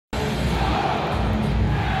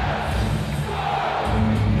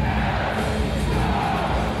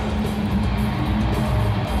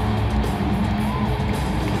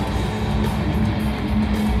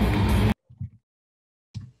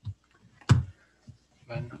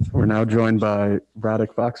We're now joined by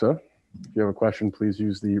Radek Faksa. If you have a question, please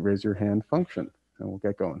use the raise your hand function, and we'll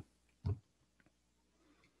get going.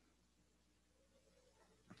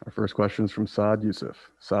 Our first question is from Saad Youssef.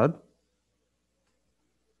 Saad?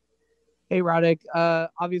 Hey, Radek.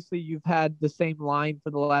 Obviously, you've had the same line for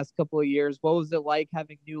the last couple of years. What was it like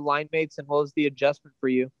having new line mates, and what was the adjustment for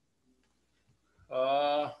you?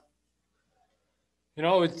 It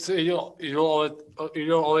only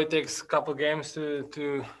takes a couple games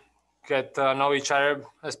to get know each other,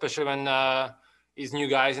 especially when it's new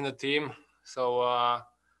guys in the team. So I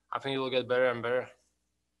think it will get better and better.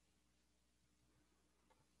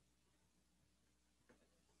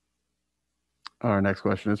 Our next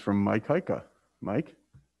question is from Mike Heika. Mike?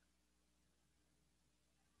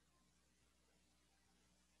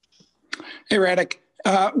 Hey, Radek.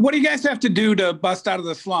 What do you guys have to do to bust out of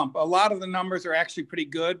the slump? A lot of the numbers are actually pretty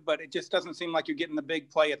good, but it just doesn't seem like you're getting the big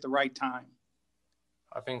play at the right time.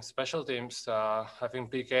 I think special teams, I think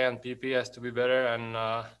PK and PP has to be better, and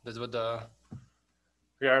that's what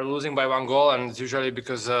we are losing by 1 goal, and it's usually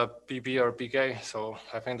because PP or PK. So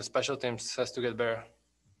I think the special teams has to get better.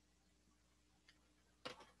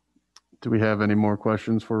 Do we have any more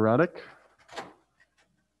questions for Radek?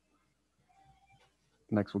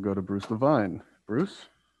 Next, we'll go to Bruce Levine. Bruce?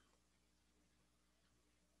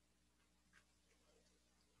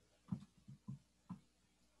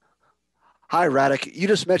 Hi, Radek. You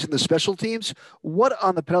just mentioned the special teams. What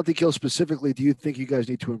on the penalty kill specifically do you think you guys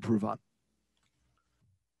need to improve on?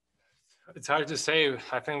 It's hard to say.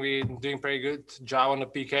 I think we're doing pretty good job on the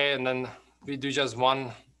PK, and then we do just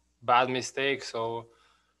one bad mistake. So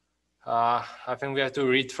I think we have to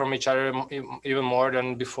read from each other even more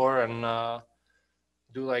than before, and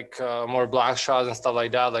do like more block shots and stuff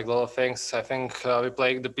like that, like little things. I think we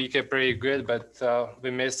played the PK pretty good, but we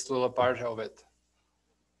missed a little part of it.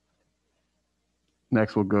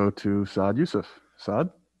 Next, we'll go to Saad Youssef. Saad?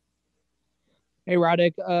 Hey,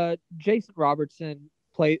 Radek. Jason Robertson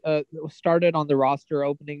started on the roster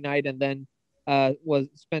opening night and then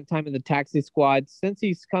spent time in the taxi squad. Since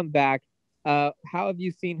he's come back, how have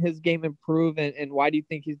you seen his game improve, and why do you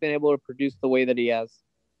think he's been able to produce the way that he has?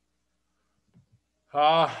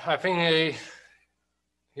 I think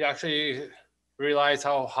he actually realized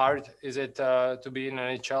how hard is it to be in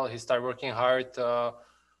NHL. He started working hard,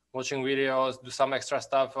 watching videos, do some extra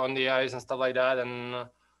stuff on the ice and stuff like that. And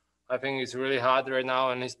I think he's really hot right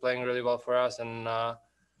now, and he's playing really well for us. And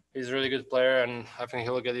he's a really good player, and I think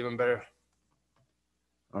he'll get even better.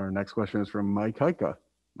 Our next question is from Mike Heika.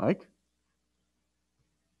 Mike?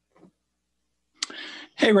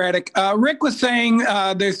 Hey, Radek. Rick was saying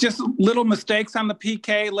there's just little mistakes on the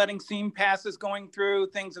PK, letting seam passes going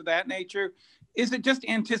through, things of that nature. Is it just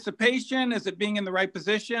anticipation? Is it being in the right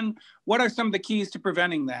position? What are some of the keys to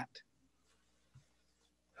preventing that?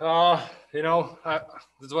 That's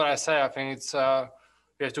what I say. I think it's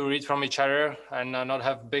we have to read from each other and not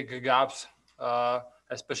have big gaps,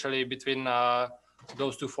 especially between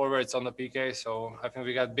those two forwards on the PK. So I think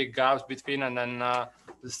we got big gaps between, and then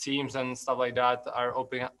the seams and stuff like that are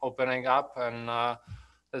opening up, and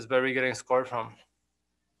that's where we're getting scored from.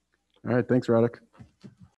 All right, thanks, Radek.